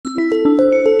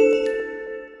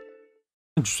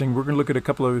interesting. We're going to look at a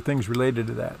couple other things related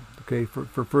to that, okay, for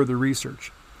further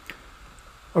research.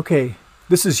 Okay,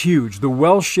 this is huge. The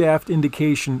well shaft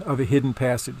indication of a hidden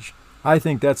passage. I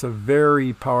think that's a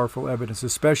very powerful evidence,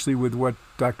 especially with what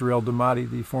Dr. El Damati,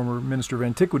 the former Minister of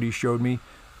Antiquities, showed me,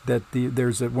 that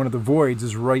one of the voids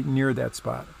is right near that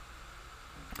spot.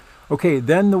 Okay,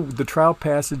 then the trial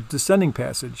passage, descending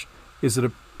passage. Is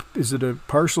it a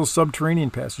partial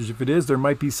subterranean passage? If it is, there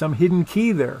might be some hidden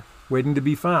key there waiting to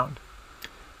be found.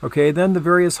 Okay, then the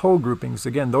various hole groupings.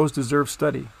 Again, those deserve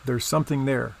study. There's something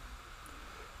there.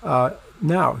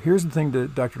 Now, here's the thing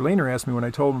that Dr. Lehner asked me when I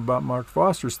told him about Mark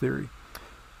Foster's theory.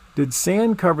 Did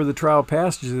sand cover the trial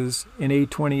passages in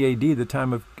 820 AD, the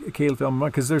time of Caliph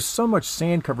el-Mahmud? Because there's so much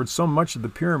sand covered so much of the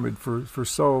pyramid for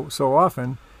so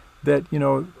often that,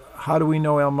 how do we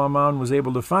know el-Mahmud was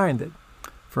able to find it?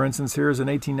 For instance, here's an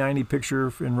 1890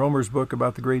 picture in Romer's book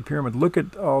about the Great Pyramid. Look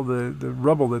at all the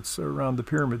rubble that's around the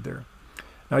pyramid there.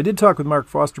 Now, I did talk with Mark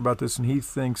Foster about this, and he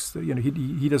thinks that,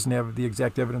 he doesn't have the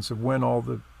exact evidence of when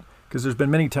because there's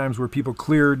been many times where people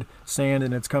cleared sand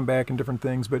and it's come back and different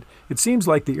things, but it seems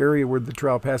like the area where the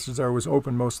trial passages are was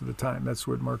open most of the time. That's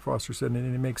what Mark Foster said,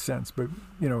 and it makes sense, but,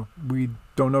 we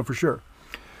don't know for sure.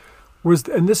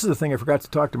 And this is the thing I forgot to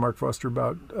talk to Mark Foster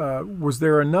about, was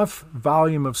there enough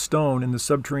volume of stone in the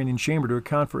subterranean chamber to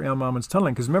account for el-Mahmud's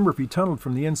tunneling? Because remember, if he tunneled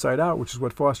from the inside out, which is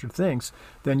what Foster thinks,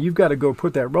 then you've got to go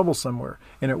put that rubble somewhere.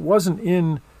 And it wasn't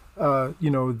in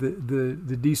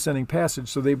the descending passage,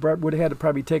 so they would have had to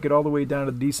probably take it all the way down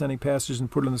to the descending passage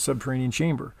and put it in the subterranean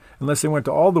chamber, unless they went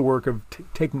to all the work of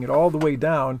taking it all the way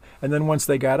down, and then once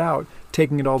they got out,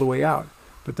 taking it all the way out.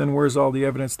 But then where's all the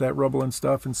evidence, that rubble and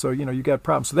stuff? And so, you got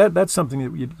problems. So that's something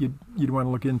that you'd want to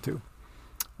look into.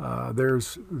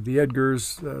 There's the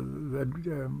Edgars,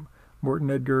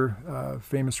 Morton Edgar,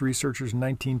 famous researchers in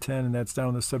 1910, and that's down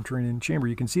in the subterranean chamber.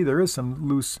 You can see there is some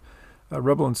loose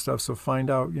rubble and stuff, so find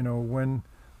out,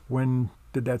 when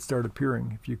did that start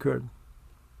appearing, if you could.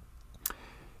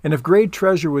 And if great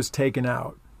treasure was taken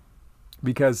out,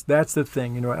 because that's the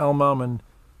thing, el-Mahmud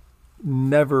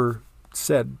never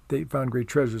said they found great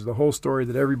treasures. The whole story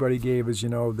that everybody gave is,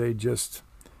 they just,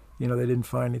 they didn't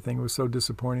find anything. It was so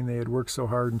disappointing. They had worked so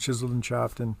hard and chiseled and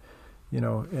chopped and,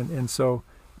 and so,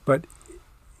 but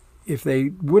if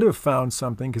they would have found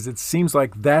something, because it seems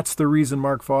like that's the reason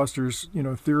Mark Foster's,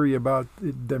 theory about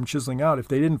them chiseling out, if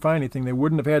they didn't find anything, they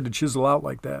wouldn't have had to chisel out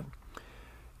like that.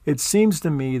 It seems to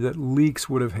me that leaks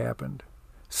would have happened.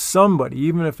 Somebody,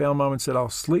 even if el-Mahmud said, I'll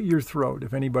slit your throat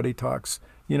if anybody talks,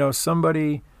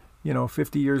 somebody,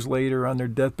 50 years later on their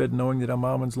deathbed, knowing that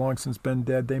el-Mahmud's long since been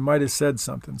dead, they might have said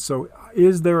something. So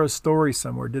is there a story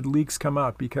somewhere? Did leaks come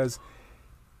out? Because,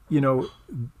 the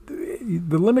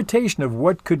limitation of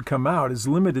what could come out is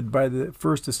limited by the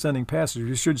first ascending passage.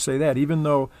 You should say that. Even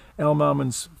though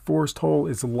el-Mahmud's forced hole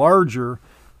is larger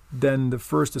than the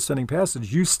first ascending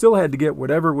passage, you still had to get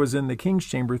whatever was in the king's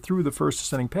chamber through the first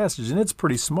ascending passage, and it's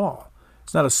pretty small.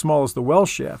 It's not as small as the well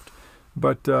shaft,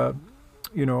 but, I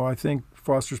think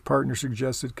Foster's partner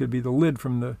suggests it could be the lid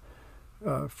from the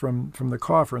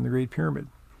coffer in the Great Pyramid.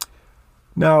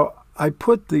 Now, I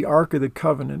put the Ark of the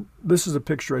Covenant. This is a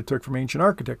picture I took from Ancient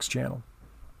Architects channel,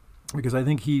 because I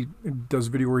think he does a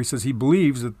video where he says he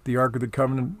believes that the Ark of the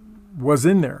Covenant was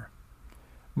in there.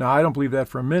 Now, I don't believe that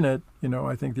for a minute.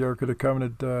 I think the Ark of the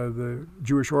Covenant, the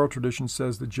Jewish oral tradition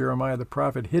says that Jeremiah the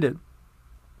prophet hid it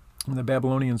when the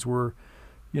Babylonians were,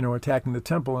 attacking the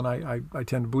temple, and I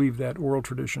tend to believe that oral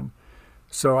tradition.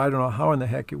 So I don't know how in the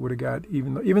heck it would have got,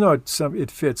 even though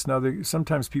it fits. Now,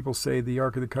 sometimes people say the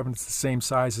Ark of the Covenant is the same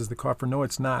size as the coffer. No,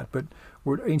 it's not. But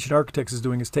what Ancient Architects is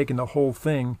doing is taking the whole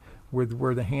thing with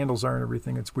where the handles are and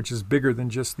everything, which is bigger than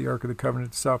just the Ark of the Covenant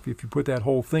itself. If you put that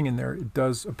whole thing in there, it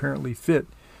does apparently fit,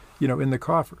 in the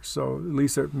coffer. So at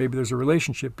least maybe there's a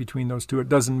relationship between those two. It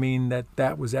doesn't mean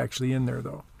that was actually in there,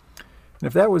 though. And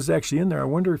if that was actually in there, I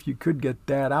wonder if you could get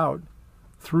that out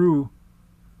through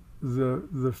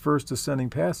the first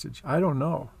ascending passage. I don't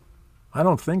know. I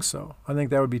don't think so. I think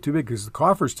that would be too big, because the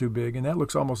coffer's too big, and that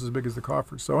looks almost as big as the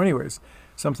coffer. So anyways,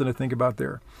 something to think about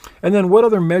there. And then what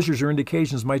other measures or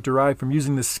indications might derive from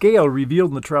using the scale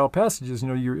revealed in the trial passages?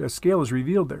 A scale is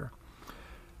revealed there.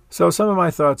 So some of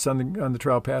my thoughts on the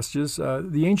trial passages.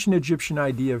 The ancient Egyptian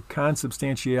idea of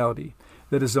consubstantiality,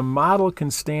 that is, a model can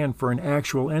stand for an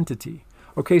actual entity.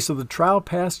 Okay, so the trial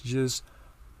passages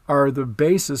are the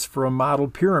basis for a model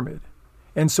pyramid.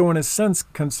 And so in a sense,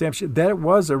 that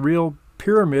was a real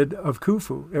pyramid of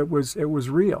Khufu. It was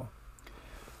real.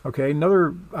 Okay,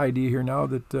 another idea here now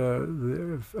that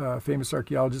the famous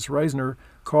archaeologist Reisner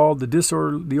called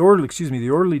the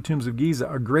orderly tombs of Giza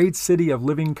a great city of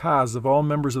living Kas of all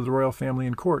members of the royal family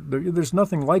and court. There's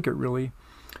nothing like it really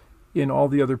in all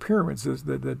the other pyramids.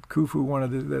 That Khufu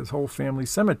wanted this whole family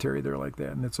cemetery there like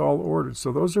that, and it's all ordered.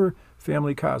 So those are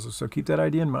family Kas. So keep that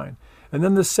idea in mind. And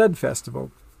then the Sed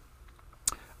festival,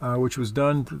 which was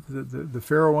done. The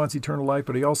Pharaoh wants eternal life,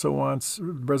 but he also wants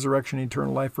resurrection and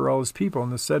eternal life for all his people.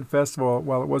 And the Sed festival,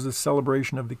 while it was a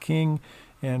celebration of the king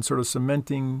and sort of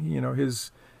cementing,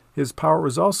 his power,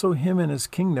 was also him and his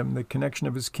kingdom, the connection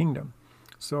of his kingdom.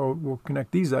 So we'll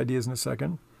connect these ideas in a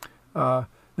second.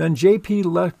 Then J.P.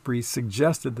 Lepre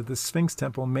suggested that the Sphinx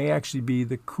Temple may actually be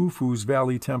the Khufu's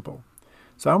Valley Temple.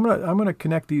 So I'm gonna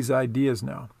connect these ideas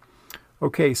now.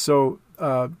 Okay, so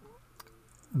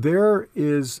there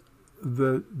is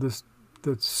the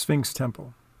Sphinx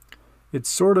Temple. It's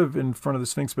sort of in front of the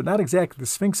Sphinx, but not exactly. The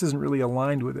Sphinx isn't really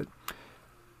aligned with it.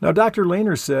 Now, Dr.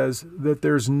 Lehner says that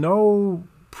there's no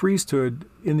priesthood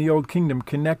in the Old Kingdom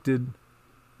connected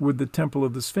with the Temple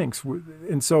of the Sphinx.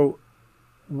 And so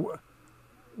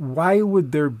why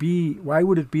would it be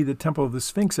the Temple of the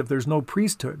Sphinx if there's no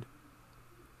priesthood?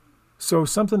 So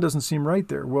something doesn't seem right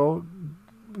there. Well,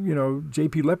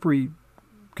 J.P. Lepre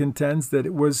contends that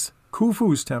it was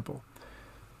Khufu's temple.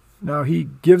 Now, he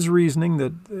gives reasoning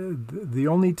that the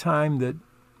only time that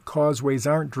causeways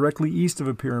aren't directly east of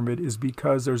a pyramid is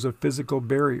because there's a physical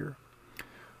barrier.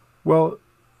 Well,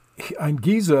 on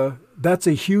Giza, that's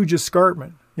a huge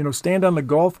escarpment. Stand on the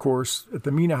golf course at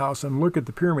the Mina House and look at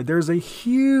the pyramid. There's a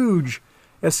huge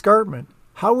escarpment.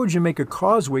 How would you make a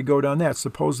causeway go down that?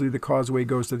 Supposedly the causeway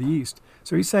goes to the east.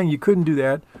 So he's saying you couldn't do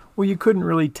that. Well, you couldn't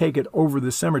really take it over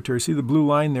the cemetery. See, the blue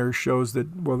line there shows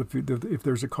that, well, if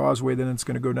there's a causeway, then it's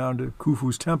going to go down to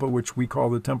Khufu's temple, which we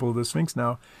call the Temple of the Sphinx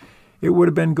now. It would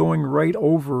have been going right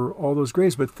over all those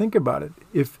graves. But think about it.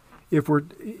 If we're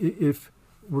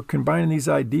combining these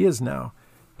ideas now,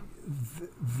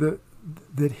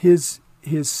 that his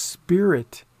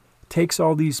spirit takes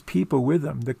all these people with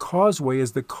him. The causeway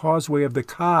is the causeway of the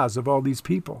Kas of all these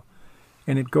people,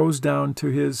 and it goes down to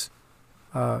his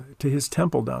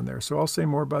temple down there. So I'll say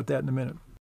more about that in a minute.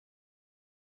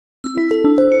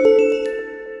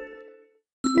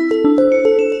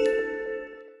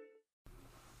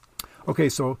 Okay,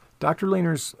 so Dr.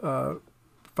 Lehner's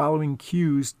following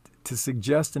cues to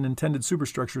suggest an intended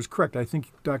superstructure is correct. I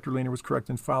think Dr. Lehner was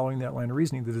correct in following that line of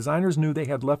reasoning. The designers knew they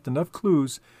had left enough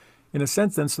clues, in a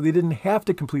sense, then, so they didn't have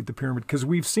to complete the pyramid because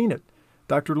we've seen it.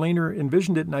 Dr. Lehner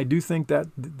envisioned it, and I do think that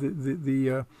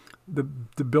the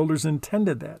builders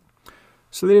intended that.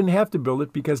 So they didn't have to build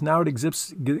it because now it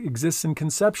exists in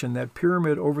conception. That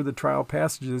pyramid over the trial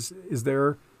passages is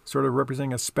there, sort of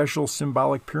representing a special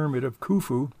symbolic pyramid of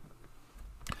Khufu.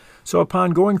 So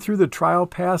upon going through the trial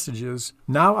passages,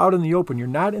 now out in the open, you're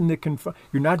not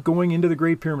going into the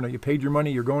Great Pyramid. Now, you paid your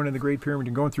money, you're going in the Great Pyramid,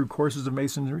 you're going through courses of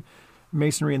masonry,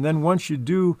 and then once you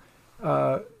do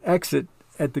exit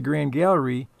at the Grand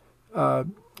Gallery,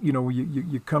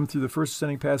 you come through the first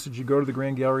ascending passage, you go to the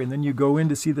Grand Gallery, and then you go in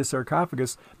to see the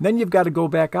sarcophagus. And then you've got to go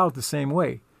back out the same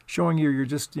way, showing you're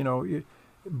just,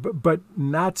 but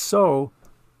not so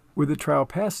with the trial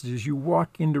passages. You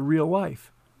walk into real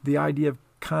life. The idea of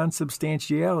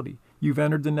consubstantiality. You've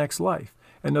entered the next life.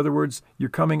 In other words, you're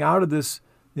coming out of this,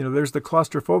 there's the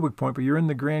claustrophobic point, but you're in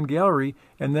the Grand Gallery,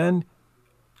 and then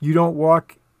you don't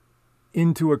walk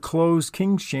into a closed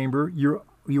king's chamber. You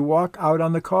walk out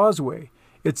on the causeway.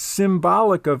 It's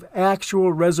symbolic of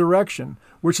actual resurrection,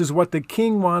 which is what the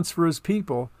king wants for his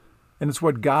people, and it's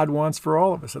what God wants for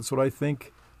all of us. That's what I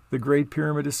think the Great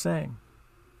Pyramid is saying.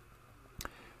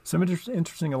 Some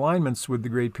interesting alignments with the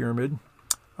Great Pyramid.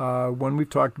 One we've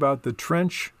talked about, the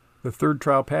trench, the third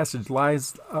trial passage,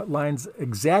 lines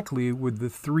exactly with the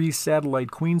three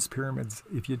satellite Queen's pyramids.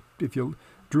 If you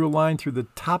drew a line through the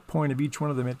top point of each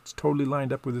one of them, it's totally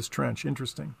lined up with this trench.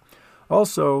 Interesting.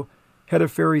 Also,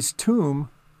 Hetepheres' tomb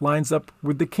lines up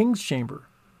with the king's chamber.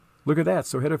 Look at that.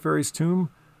 So Hetepheres' tomb,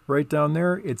 right down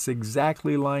there, it's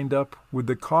exactly lined up with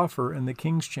the coffer and the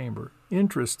king's chamber.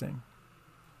 Interesting.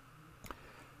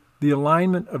 The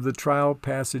alignment of the trial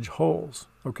passage holes.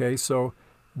 Okay, so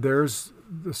there's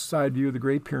the side view of the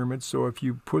Great Pyramid. So if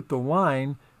you put the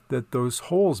line that those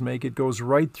holes make, it goes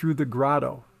right through the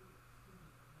grotto.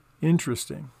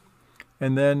 Interesting.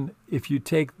 And then if you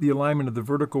take the alignment of the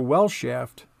vertical well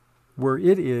shaft, where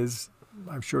it is,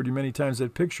 I've showed you many times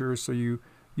that picture, so you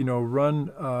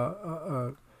run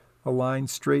a line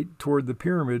straight toward the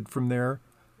pyramid from there.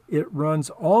 It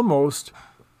runs almost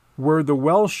where the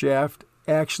well shaft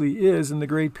actually is in the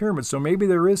Great Pyramid. So maybe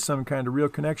there is some kind of real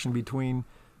connection between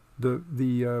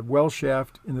the well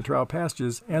shaft in the Trial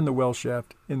Passages and the well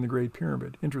shaft in the Great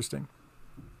Pyramid. Interesting.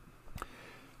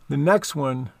 The next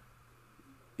one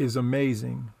is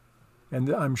amazing, and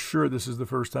I'm sure this is the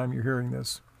first time you're hearing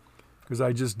this because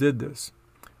I just did this.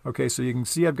 Okay, so you can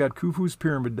see I've got Khufu's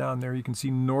pyramid down there. You can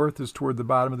see north is toward the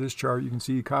bottom of this chart. You can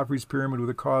see Khafre's pyramid with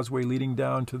a causeway leading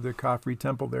down to the Khafre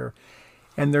temple there.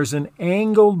 And there's an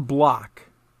angled block.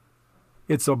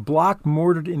 It's a block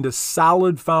mortared into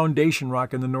solid foundation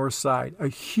rock on the north side. A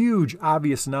huge,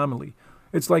 obvious anomaly.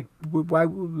 It's like, why,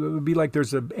 it would be like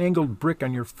there's an angled brick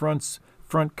on your front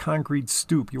concrete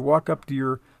stoop. You walk up to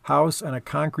your house on a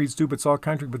concrete stoop. It's all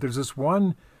concrete, but there's this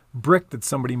one brick that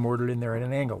somebody mortared in there at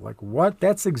an angle. Like, what?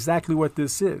 That's exactly what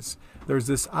this is. There's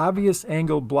this obvious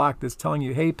angled block that's telling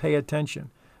you, hey, pay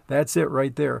attention. That's it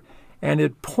right there. And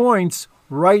it points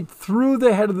right through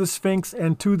the head of the Sphinx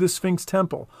and to the Sphinx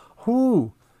temple.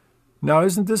 Who? Now,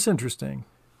 isn't this interesting?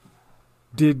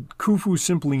 Did Khufu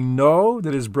simply know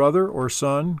that his brother or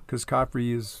son, because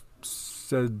Khafre is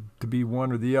said to be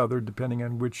one or the other, depending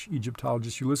on which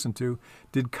Egyptologist you listen to,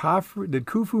 did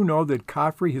Khufu know that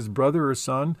Khafre, his brother or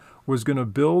son, was going to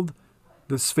build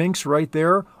the Sphinx right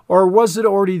there? Or was it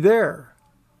already there?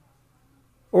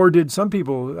 Or did some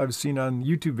people I've seen on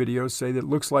YouTube videos say that it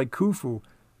looks like Khufu,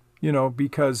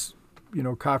 because,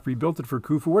 Khafre built it for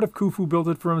Khufu. What if Khufu built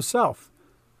it for himself?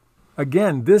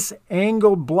 Again, this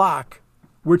angled block,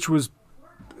 which was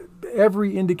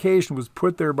every indication was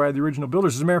put there by the original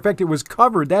builders. As a matter of fact, it was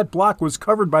covered. That block was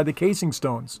covered by the casing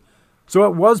stones. So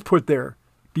it was put there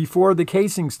before the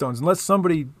casing stones. Unless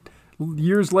somebody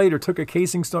years later took a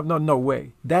casing stone. No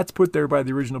way. That's put there by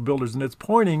the original builders. And it's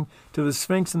pointing to the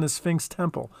Sphinx and the Sphinx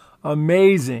temple.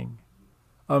 Amazing.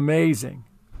 Amazing.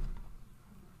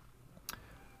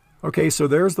 Okay, so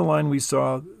there's the line we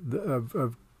saw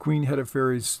of Queen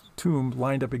Hetepheres' tomb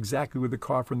lined up exactly with the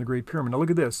coffer in the Great Pyramid. Now look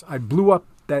at this. I blew up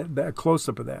that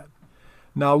close-up of that.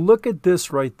 Now look at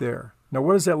this right there. Now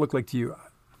what does that look like to you?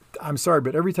 I'm sorry,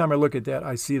 but every time I look at that,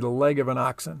 I see the leg of an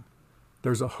oxen.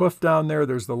 There's a hoof down there,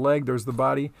 there's the leg, there's the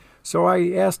body. So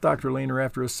I asked Dr. Lehner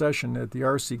after a session at the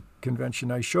RC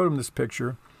convention, I showed him this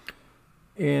picture,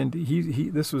 and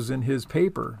this was in his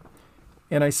paper.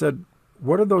 And I said,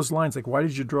 what are those lines? Like, why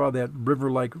did you draw that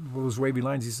river-like, those wavy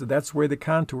lines? He said, that's where the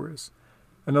contour is.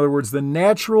 In other words, the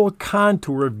natural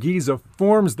contour of Giza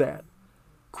forms that.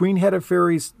 Queen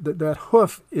Hetepheres, that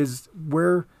hoof is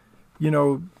where,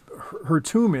 her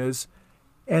tomb is.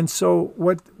 And so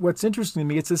what's interesting to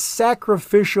me, it's a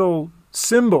sacrificial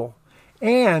symbol.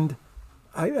 And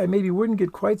I maybe wouldn't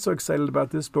get quite so excited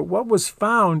about this, but what was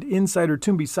found inside her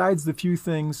tomb, besides the few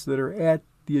things that are at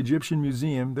the Egyptian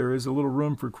Museum, there is a little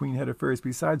room for Queen Hetepheres,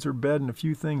 besides her bed and a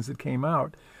few things that came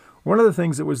out. One of the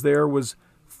things that was there was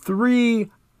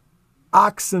 3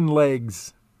 oxen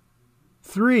legs.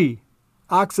 3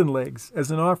 oxen legs as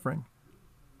an offering.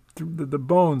 The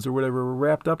bones or whatever were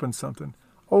wrapped up in something.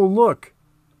 Oh, look.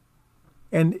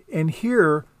 And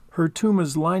here, her tomb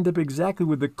is lined up exactly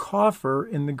with the coffer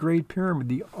in the Great Pyramid,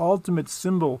 the ultimate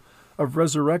symbol of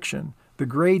resurrection, the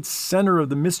great center of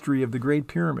the mystery of the Great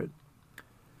Pyramid.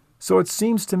 So it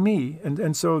seems to me,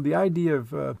 and so the idea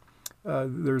of,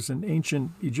 there's an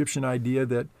ancient Egyptian idea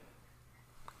that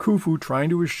Khufu,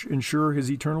 trying to ensure his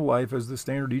eternal life, as the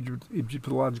standard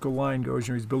Egyptological line goes,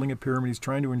 he's building a pyramid, he's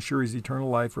trying to ensure his eternal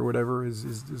life or whatever,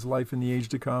 his life in the age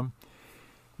to come.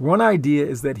 One idea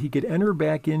is that he could enter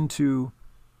back into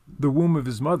the womb of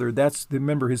his mother.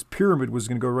 Remember, his pyramid was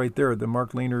going to go right there, the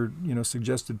Mark Lehner,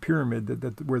 suggested pyramid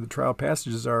that where the Trial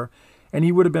Passages are. And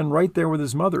he would have been right there with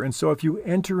his mother. And so if you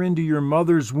enter into your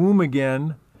mother's womb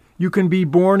again, you can be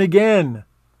born again.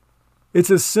 It's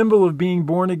a symbol of being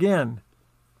born again.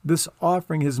 This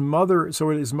offering, his mother,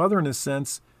 in a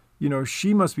sense,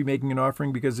 she must be making an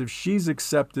offering, because if she's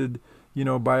accepted,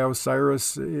 by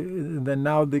Osiris, then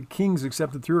now the king's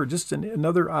accepted through her. Just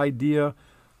another idea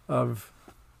of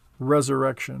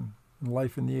resurrection and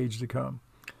life in the age to come.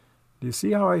 Do you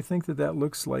see how I think that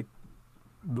looks like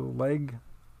the leg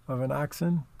of an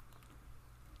oxen?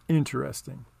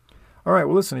 Interesting. All right,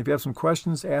 well, listen, if you have some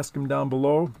questions, ask them down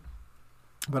below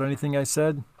about anything I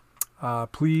said.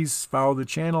 Please follow the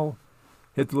channel,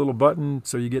 hit the little button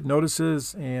so you get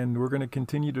notices, and we're going to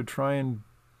continue to try and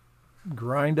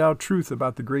grind out truth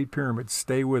about the Great Pyramid.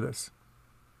 Stay with us.